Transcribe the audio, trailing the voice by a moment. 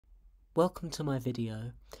Welcome to my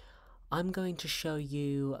video. I'm going to show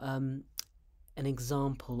you an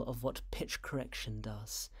example of what pitch correction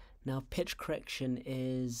does. Now, pitch correction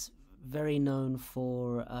is very known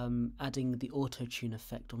for adding the auto-tune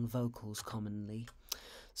effect on vocals commonly.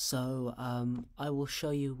 So I will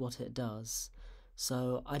show you what it does.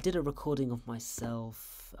 So I did a recording of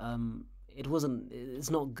myself. It's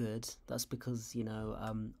not good. That's because,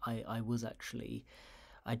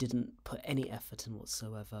 I didn't put any effort in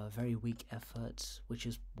whatsoever, very weak effort, which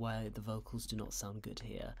is why the vocals do not sound good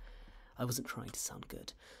here. I wasn't trying to sound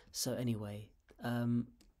good. So anyway, Ooh,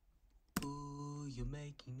 you're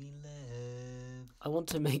making me laugh. I want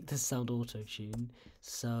to make this sound auto-tune,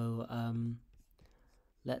 so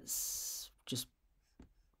let's just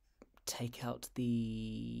take out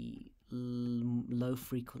the low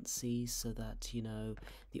frequency so that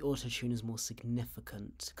the auto-tune is more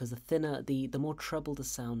significant, because the more treble the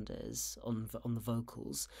sound is on the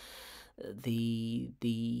vocals, the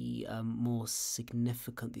more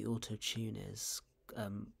significant the auto-tune is,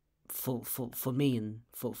 for me, and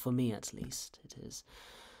for me at least it is.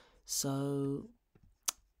 So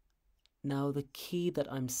now the key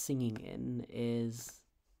that I'm singing in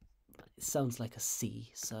sounds like a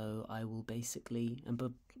C, so I will basically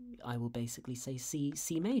say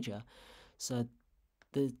C major. So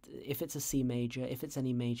if it's a C major, if it's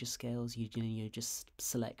any major scales, you just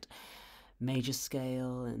select major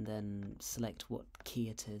scale and then select what key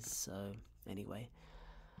it is. So anyway,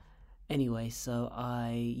 so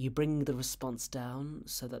you bring the response down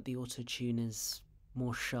so that the auto tune is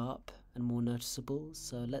more sharp and more noticeable.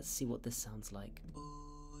 So let's see what this sounds like.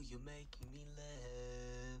 Ooh, you're making me laugh.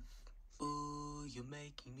 Ooh, you're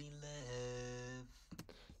making me laugh.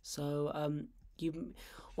 So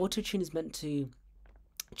auto-tune is meant to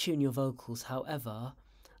tune your vocals. However,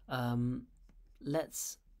 I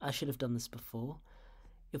should have done this before.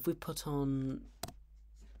 If we put on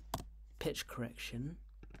pitch correction,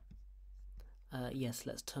 yes,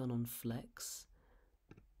 let's turn on flex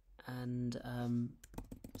and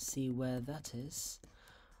see where that is.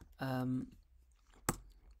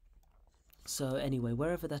 So anyway,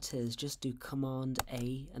 wherever that is, just do Command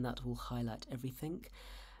A and that will highlight everything,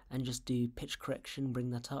 and just do pitch correction, bring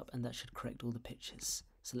that up, and that should correct all the pitches.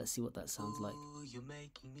 So let's see what that sounds like. Ooh, you're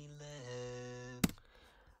making me laugh.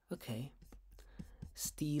 Okay,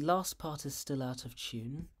 the last part is still out of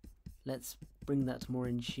tune. Let's bring that more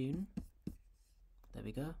in tune. There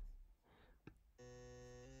we go.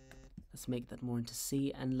 Let's make that more into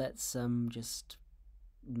C, and let's just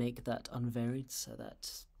make that unvaried so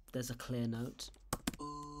that there's a clear note.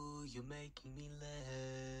 Ooh, you're making me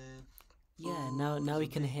laugh. Yeah, now we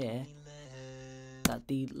can hear that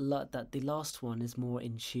the last one is more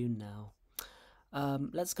in tune now.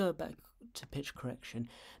 Let's go back to pitch correction.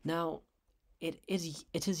 Now, it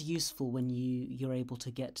is useful when you're able to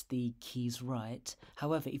get the keys right.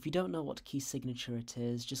 However, if you don't know what key signature it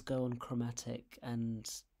is, just go on Chromatic and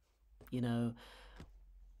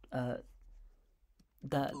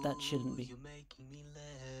that shouldn't be.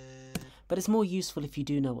 But it's more useful if you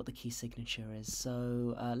do know what the key signature is.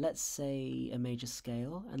 So let's say a major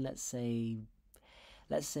scale, and let's say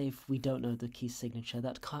if we don't know the key signature,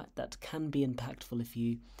 that can be impactful if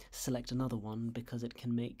you select another one, because it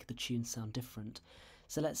can make the tune sound different.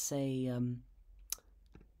 So let's say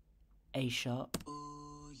A sharp.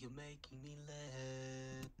 Ooh, you're making me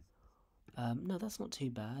laugh. No, that's not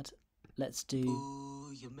too bad. Let's do.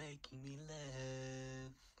 Ooh, you're making me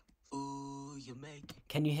laugh. Ooh, you're making.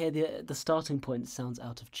 Can you hear the starting point sounds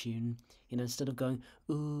out of tune? Instead of going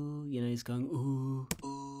ooh, he's going ooh.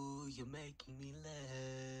 Ooh, you're making me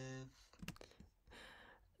laugh.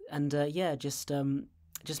 And yeah, just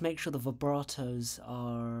make sure the vibratos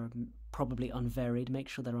are probably unvaried. Make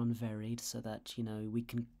sure they're unvaried so that we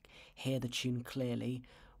can hear the tune clearly.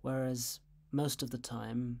 Whereas most of the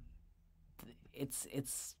time, it's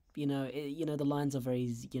the lines are very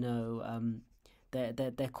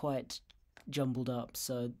they're quite jumbled up.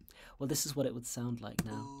 So, well, this is what it would sound like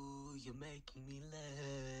now. Ooh, you're making me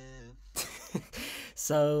laugh.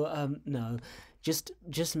 So no, just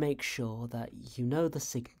make sure that you know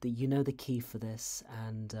the key for this,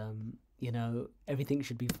 and everything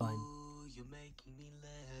should be fine. Ooh, you're making me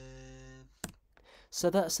laugh. So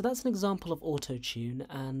that's an example of auto tune,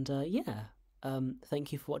 and yeah,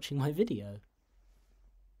 thank you for watching my video.